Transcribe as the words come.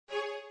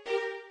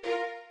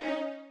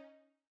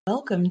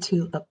Welcome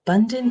to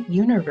Abundant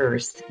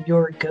Universe,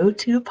 your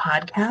go-to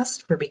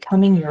podcast for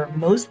becoming your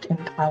most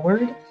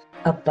empowered,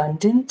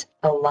 abundant,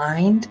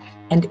 aligned,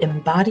 and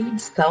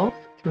embodied self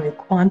through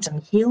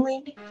quantum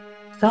healing,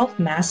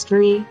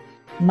 self-mastery,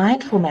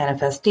 mindful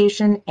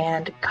manifestation,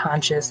 and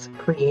conscious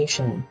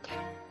creation.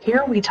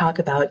 Here we talk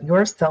about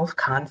your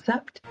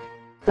self-concept,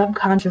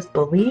 subconscious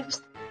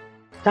beliefs,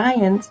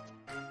 science,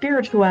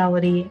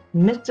 spirituality,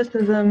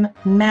 mysticism,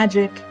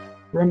 magic,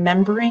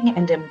 remembering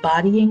and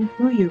embodying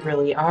who you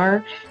really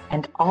are,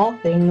 and all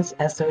things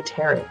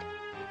esoteric.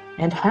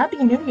 And Happy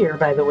New Year,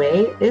 by the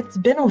way. It's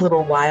been a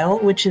little while,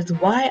 which is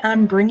why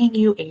I'm bringing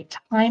you a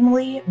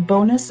timely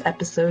bonus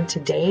episode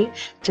today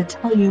to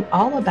tell you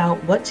all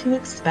about what to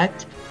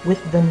expect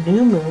with the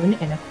new moon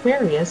in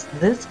Aquarius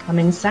this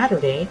coming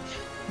Saturday,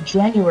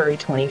 January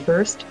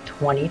 21st,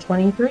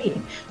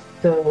 2023.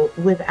 So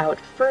without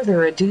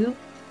further ado,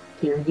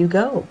 here you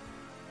go.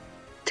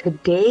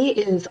 Today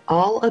is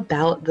all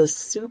about the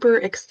super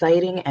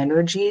exciting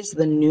energies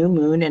the new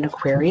moon in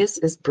Aquarius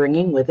is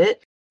bringing with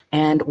it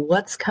and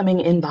what's coming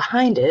in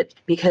behind it,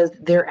 because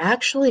they're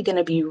actually going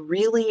to be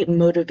really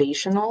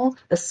motivational,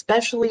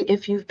 especially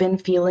if you've been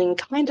feeling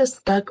kind of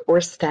stuck or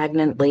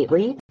stagnant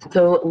lately.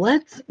 So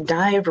let's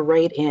dive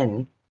right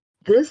in.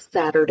 This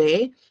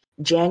Saturday,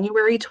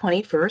 January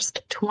 21st,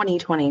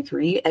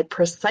 2023, at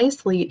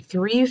precisely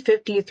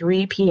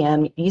 3:53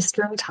 p.m.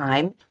 Eastern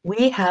Time,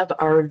 we have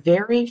our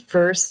very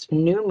first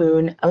new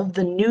moon of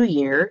the new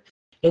year.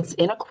 It's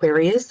in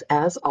Aquarius,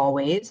 as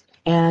always,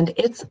 and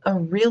it's a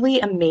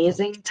really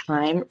amazing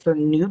time for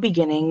new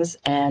beginnings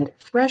and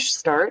fresh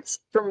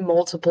starts for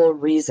multiple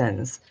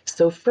reasons.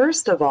 So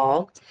first of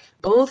all,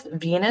 both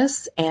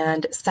Venus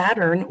and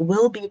Saturn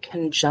will be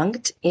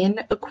conjunct in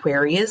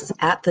Aquarius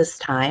at this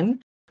time,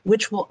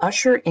 which will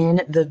usher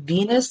in the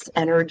Venus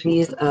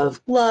energies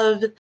of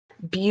love,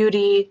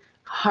 beauty,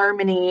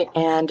 harmony,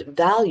 and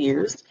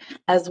values,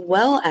 as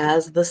well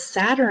as the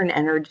Saturn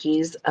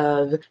energies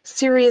of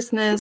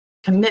seriousness,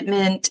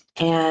 commitment,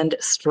 and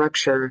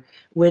structure,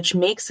 which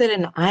makes it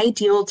an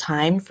ideal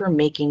time for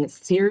making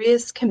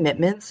serious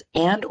commitments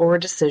and or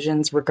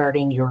decisions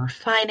regarding your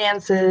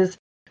finances,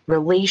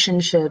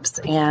 relationships,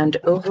 and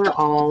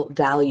overall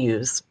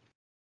values.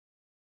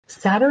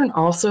 Saturn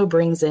also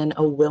brings in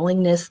a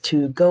willingness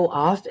to go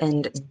off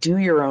and do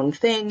your own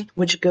thing,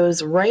 which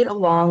goes right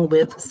along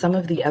with some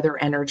of the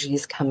other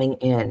energies coming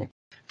in.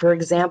 For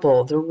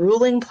example, the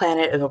ruling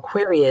planet of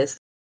Aquarius,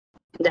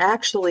 and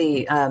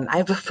actually, I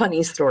have a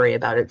funny story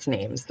about its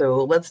name,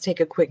 so let's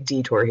take a quick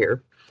detour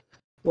here.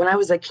 When I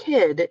was a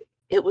kid,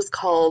 it was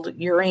called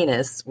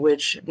Uranus,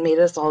 which made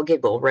us all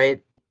giggle,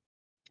 right?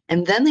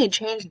 And then they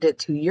changed it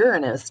to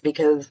Uranus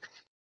because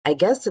I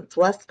guess it's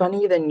less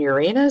funny than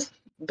Uranus.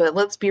 But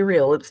let's be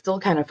real, it's still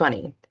kind of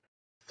funny.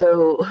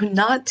 So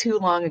not too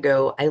long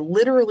ago, I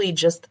literally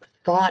just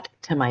thought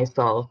to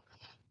myself,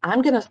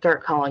 I'm going to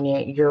start calling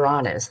it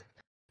Uranus.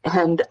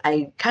 And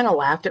I kind of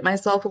laughed at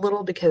myself a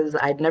little because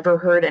I'd never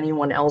heard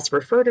anyone else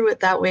refer to it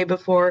that way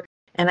before,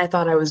 and I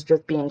thought I was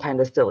just being kind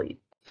of silly.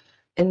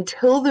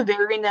 Until the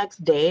very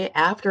next day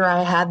after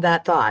I had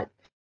that thought,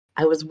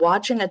 I was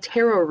watching a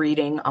tarot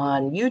reading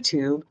on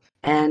YouTube,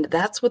 and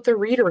that's what the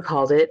reader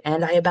called it,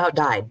 and I about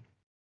died.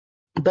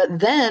 But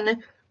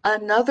then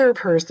another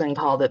person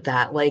called it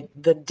that, like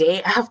the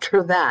day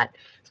after that.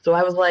 So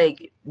I was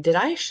like, did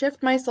I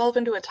shift myself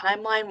into a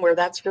timeline where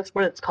that's just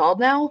what it's called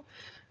now?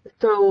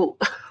 So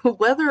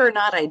whether or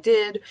not I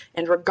did,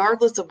 and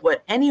regardless of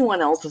what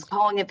anyone else is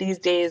calling it these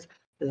days,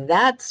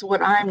 that's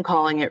what I'm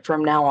calling it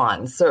from now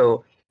on.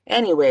 So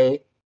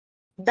anyway,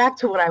 back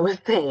to what I was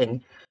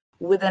saying.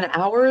 Within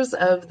hours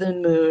of the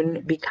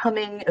moon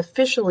becoming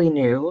officially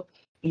new,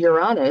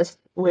 Uranus,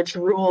 which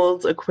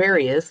rules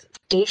Aquarius,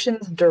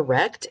 stations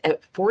direct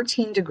at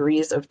 14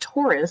 degrees of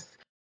Taurus,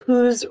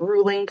 whose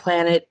ruling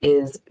planet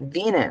is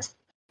Venus.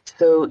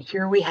 So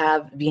here we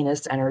have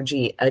Venus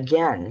energy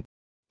again.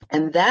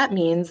 And that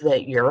means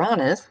that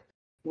Uranus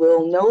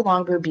will no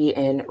longer be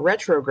in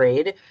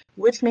retrograde,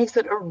 which makes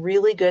it a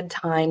really good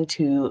time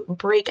to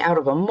break out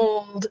of a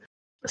mold,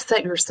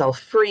 set yourself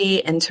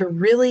free, and to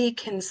really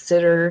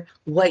consider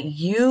what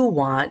you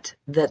want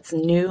that's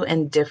new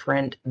and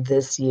different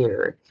this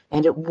year.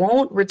 And it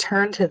won't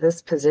return to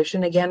this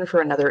position again for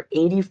another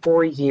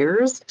 84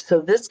 years. So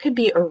this could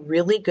be a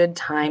really good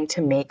time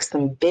to make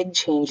some big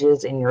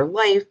changes in your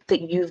life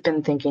that you've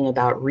been thinking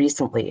about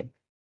recently.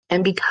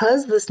 And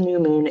because this new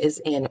moon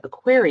is in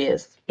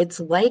Aquarius, it's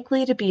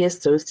likely to be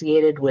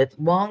associated with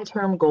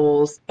long-term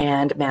goals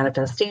and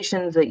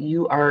manifestations that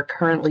you are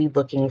currently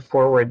looking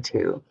forward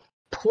to.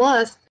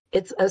 Plus,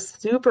 it's a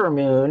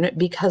supermoon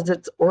because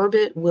its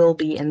orbit will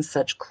be in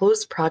such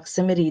close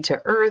proximity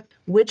to Earth,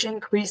 which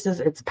increases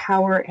its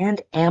power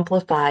and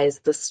amplifies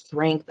the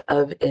strength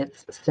of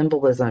its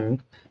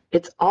symbolism.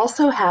 It's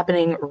also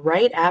happening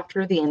right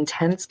after the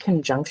intense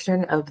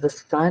conjunction of the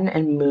Sun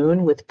and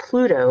Moon with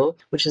Pluto,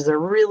 which is a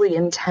really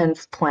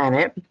intense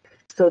planet.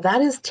 So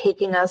that is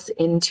taking us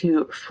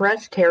into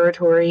fresh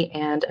territory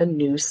and a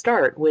new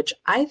start, which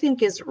I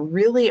think is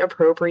really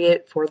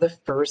appropriate for the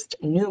first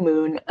new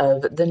moon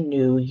of the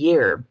new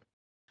year.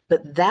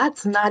 But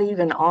that's not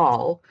even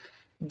all.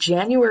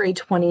 January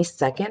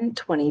 22nd,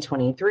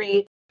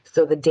 2023,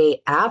 so the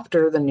day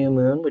after the new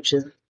moon, which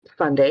is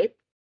Sunday,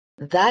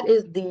 that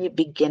is the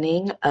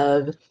beginning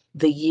of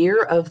the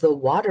year of the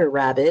water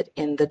rabbit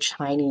in the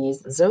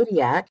Chinese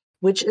zodiac,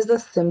 which is a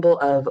symbol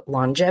of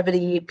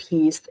longevity,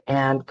 peace,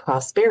 and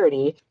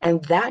prosperity.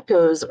 And that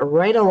goes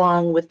right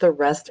along with the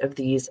rest of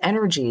these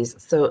energies.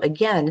 So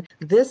again,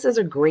 this is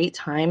a great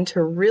time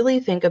to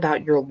really think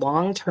about your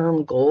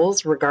long-term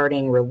goals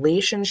regarding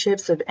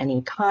relationships of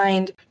any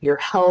kind, your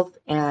health,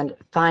 and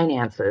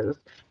finances.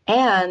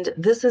 And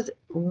this is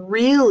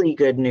really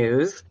good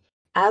news.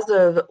 As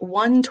of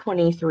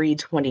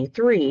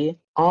 1/23/23,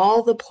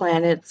 all the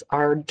planets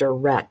are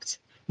direct,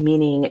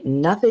 meaning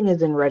nothing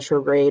is in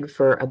retrograde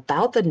for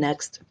about the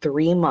next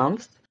 3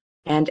 months,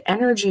 and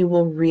energy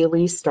will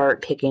really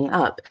start picking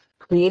up,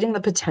 creating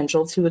the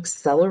potential to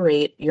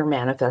accelerate your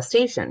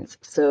manifestations.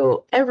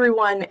 So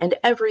everyone and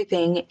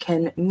everything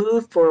can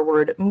move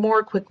forward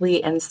more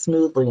quickly and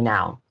smoothly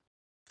now.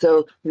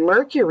 So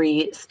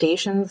Mercury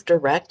stations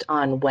direct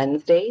on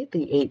Wednesday,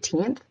 the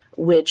 18th,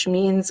 which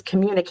means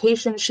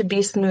communication should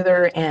be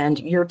smoother and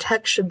your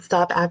tech should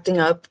stop acting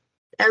up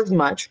as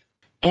much.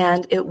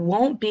 And it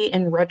won't be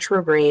in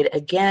retrograde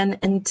again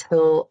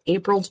until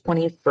April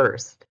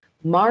 21st.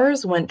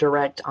 Mars went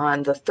direct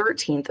on the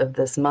 13th of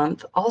this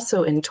month,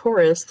 also in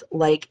Taurus,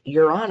 like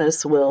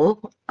Uranus will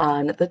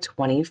on the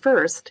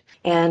 21st.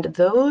 And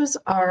those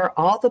are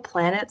all the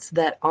planets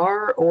that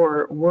are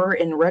or were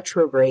in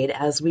retrograde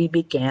as we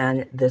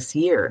began this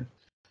year.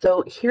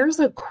 So here's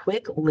a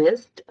quick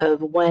list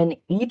of when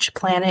each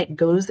planet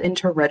goes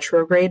into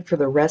retrograde for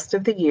the rest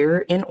of the year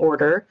in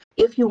order,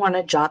 if you want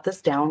to jot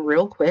this down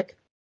real quick.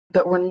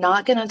 But we're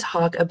not going to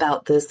talk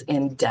about this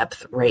in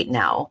depth right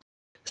now.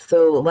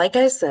 So, like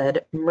I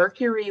said,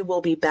 Mercury will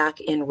be back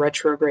in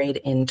retrograde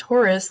in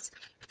Taurus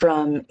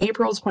from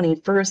April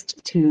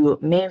 21st to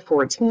May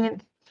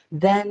 14th,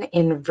 then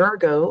in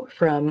Virgo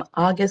from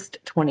August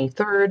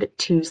 23rd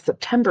to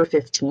September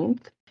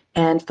 15th,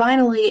 and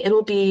finally,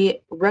 it'll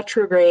be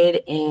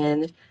retrograde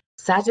in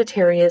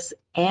Sagittarius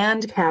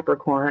and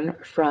Capricorn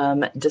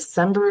from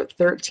December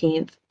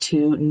 13th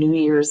to New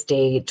Year's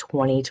Day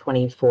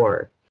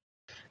 2024.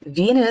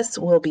 Venus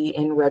will be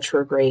in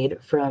retrograde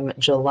from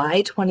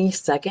July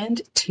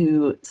 22nd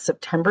to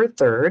September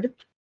 3rd.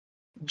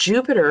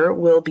 Jupiter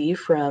will be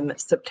from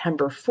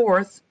September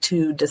 4th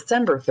to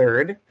December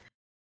 3rd.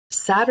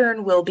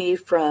 Saturn will be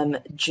from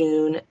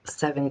June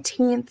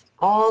 17th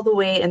all the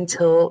way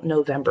until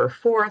November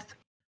 4th.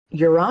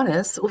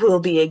 Uranus will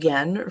be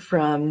again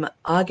from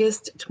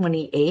August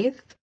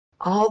 28th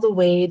all the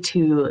way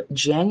to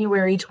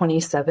January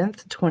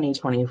 27th,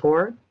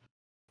 2024.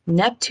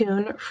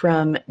 Neptune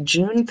from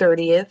June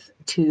 30th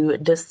to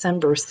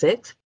December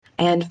 6th.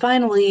 And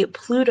finally,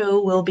 Pluto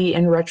will be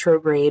in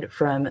retrograde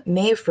from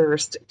May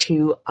 1st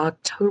to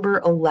October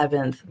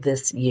 11th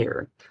this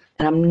year.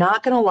 And I'm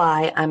not going to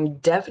lie, I'm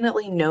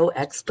definitely no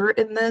expert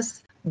in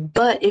this,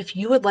 but if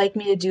you would like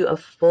me to do a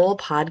full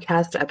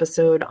podcast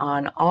episode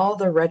on all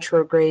the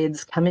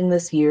retrogrades coming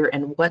this year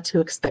and what to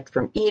expect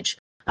from each,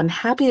 I'm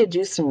happy to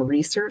do some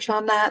research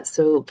on that,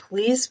 so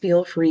please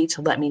feel free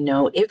to let me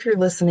know if you're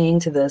listening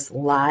to this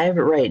live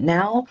right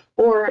now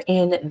or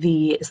in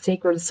the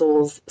Sacred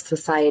Souls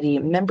Society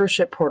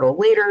membership portal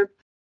later.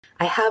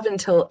 I have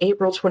until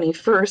April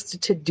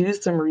 21st to do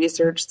some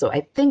research, so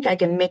I think I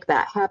can make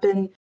that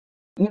happen.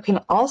 You can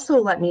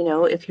also let me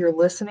know if you're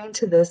listening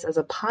to this as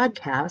a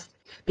podcast,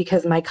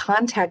 because my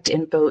contact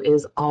info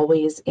is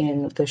always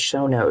in the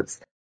show notes.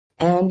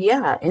 And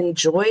yeah,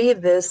 enjoy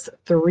this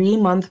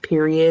 3-month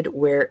period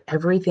where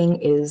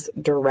everything is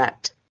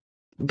direct.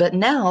 But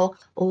now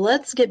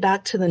let's get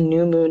back to the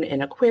new moon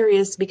in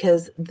Aquarius,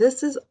 because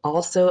this is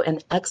also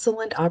an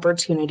excellent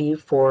opportunity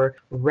for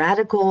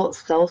radical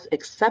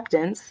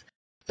self-acceptance.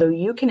 So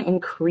you can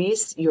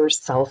increase your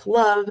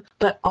self-love,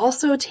 but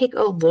also take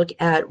a look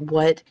at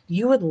what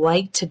you would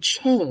like to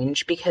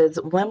change, because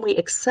when we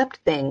accept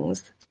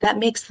things, that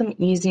makes them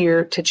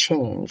easier to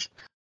change.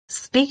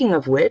 Speaking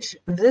of which,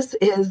 this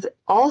is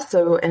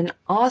also an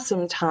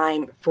awesome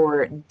time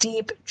for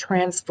deep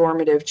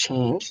transformative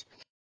change,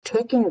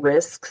 taking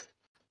risks,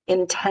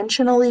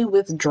 intentionally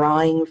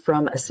withdrawing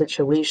from a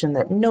situation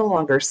that no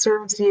longer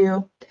serves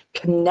you,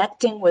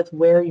 connecting with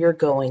where you're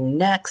going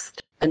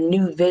next, a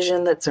new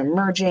vision that's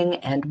emerging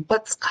and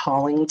what's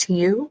calling to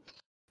you,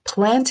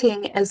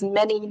 planting as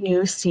many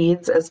new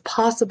seeds as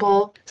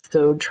possible.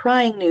 So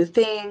trying new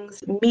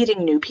things,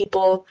 meeting new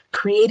people,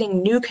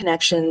 creating new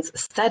connections,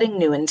 setting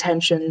new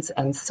intentions,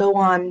 and so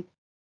on.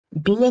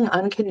 Being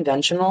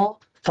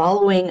unconventional,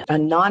 following a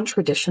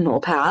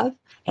non-traditional path,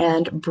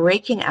 and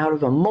breaking out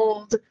of a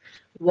mold,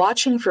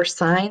 watching for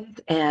signs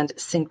and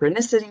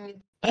synchronicity,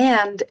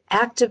 and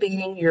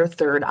activating your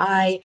third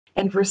eye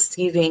and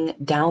receiving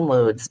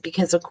downloads,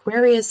 because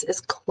Aquarius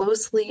is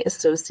closely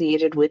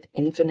associated with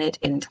infinite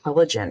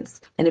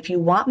intelligence. And if you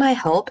want my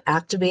help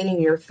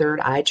activating your third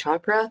eye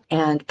chakra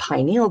and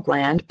pineal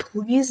gland,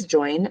 please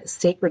join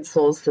Sacred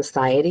Souls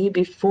Society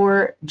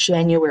before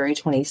January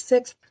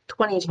 26th.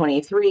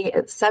 2023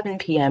 at 7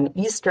 p.m.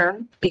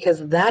 Eastern,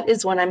 because that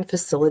is when I'm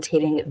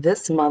facilitating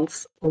this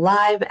month's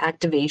live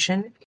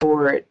activation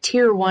for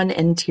Tier 1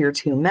 and Tier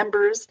 2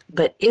 members.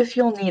 But if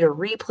you'll need a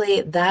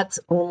replay, that's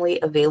only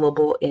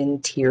available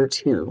in Tier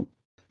 2.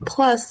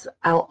 Plus,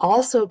 I'll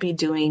also be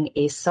doing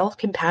a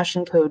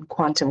self-compassion code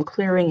quantum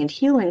clearing and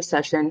healing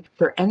session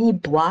for any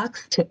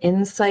blocks to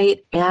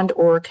insight and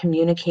or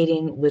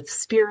communicating with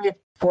spirit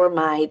for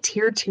my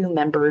Tier 2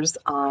 members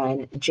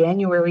on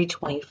January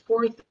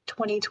 24th,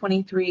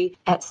 2023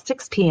 at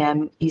 6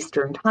 p.m.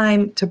 Eastern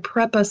Time to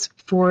prep us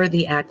for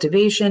the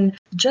activation,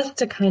 just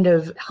to kind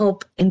of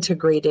help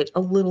integrate it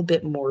a little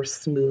bit more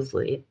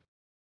smoothly.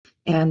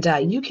 And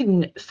you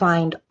can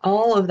find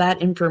all of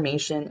that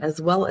information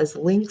as well as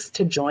links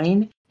to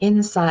join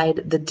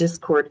inside the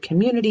Discord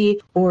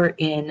community or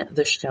in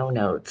the show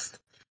notes.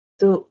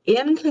 So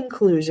in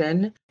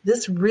conclusion,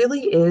 this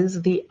really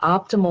is the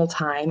optimal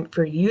time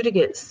for you to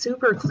get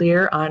super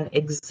clear on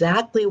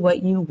exactly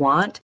what you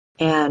want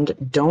and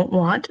don't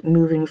want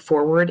moving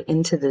forward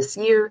into this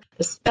year,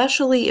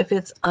 especially if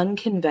it's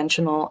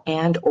unconventional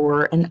and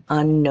or an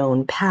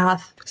unknown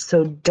path.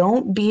 So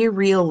don't be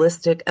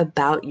realistic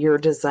about your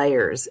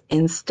desires.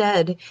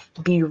 Instead,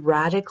 be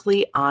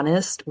radically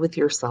honest with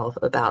yourself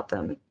about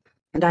them.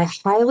 And I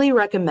highly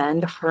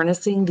recommend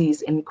harnessing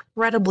these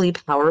incredibly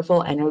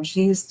powerful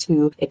energies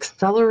to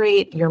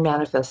accelerate your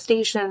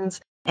manifestations,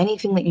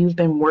 anything that you've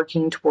been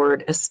working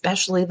toward,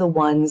 especially the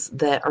ones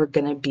that are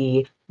going to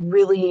be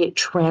really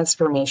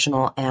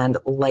transformational and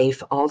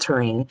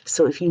life-altering.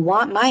 So if you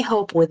want my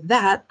help with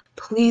that,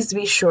 please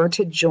be sure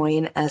to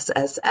join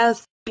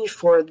SSS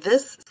before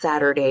this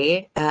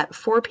Saturday at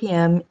 4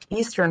 p.m.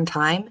 Eastern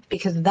Time,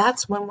 because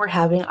that's when we're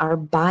having our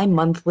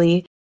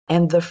bi-monthly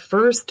and the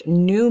first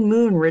new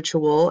moon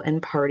ritual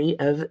and party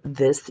of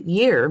this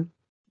year.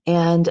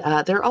 And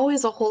they're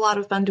always a whole lot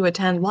of fun to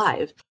attend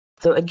live.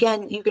 So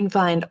again, you can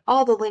find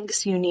all the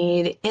links you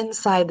need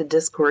inside the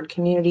Discord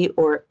community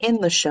or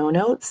in the show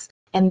notes.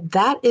 And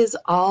that is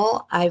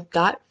all I've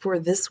got for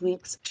this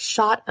week's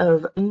Shot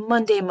of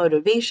Monday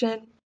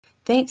Motivation.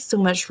 Thanks so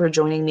much for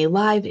joining me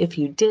live if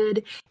you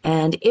did.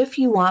 And if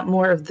you want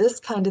more of this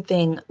kind of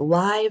thing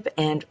live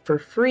and for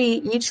free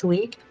each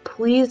week,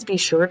 please be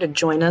sure to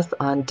join us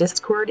on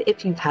Discord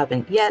if you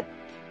haven't yet.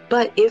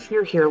 But if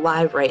you're here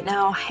live right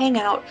now, hang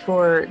out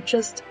for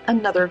just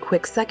another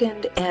quick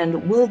second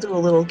and we'll do a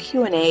little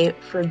Q&A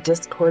for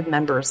Discord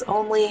members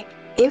only.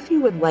 If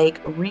you would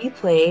like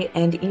replay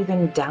and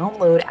even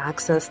download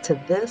access to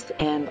this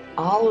and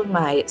all of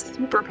my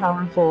super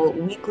powerful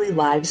weekly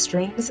live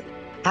streams,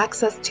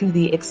 access to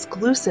the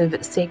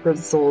exclusive Sacred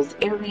Souls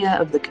area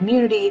of the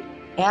community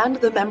and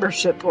the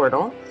membership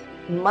portal,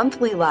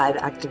 monthly live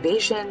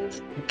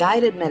activations,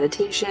 guided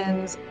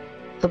meditations,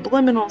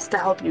 subliminals to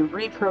help you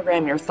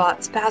reprogram your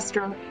thoughts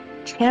faster,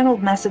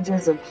 channeled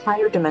messages of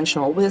higher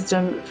dimensional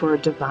wisdom for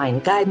divine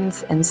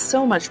guidance, and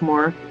so much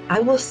more, I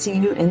will see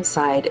you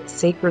inside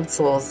Sacred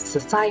Souls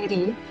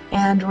Society.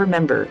 And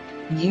remember,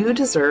 you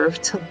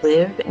deserve to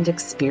live and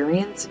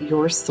experience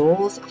your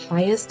soul's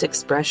highest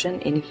expression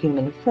in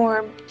human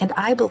form, and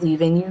I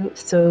believe in you,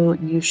 so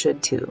you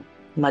should too.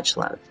 Much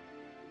love.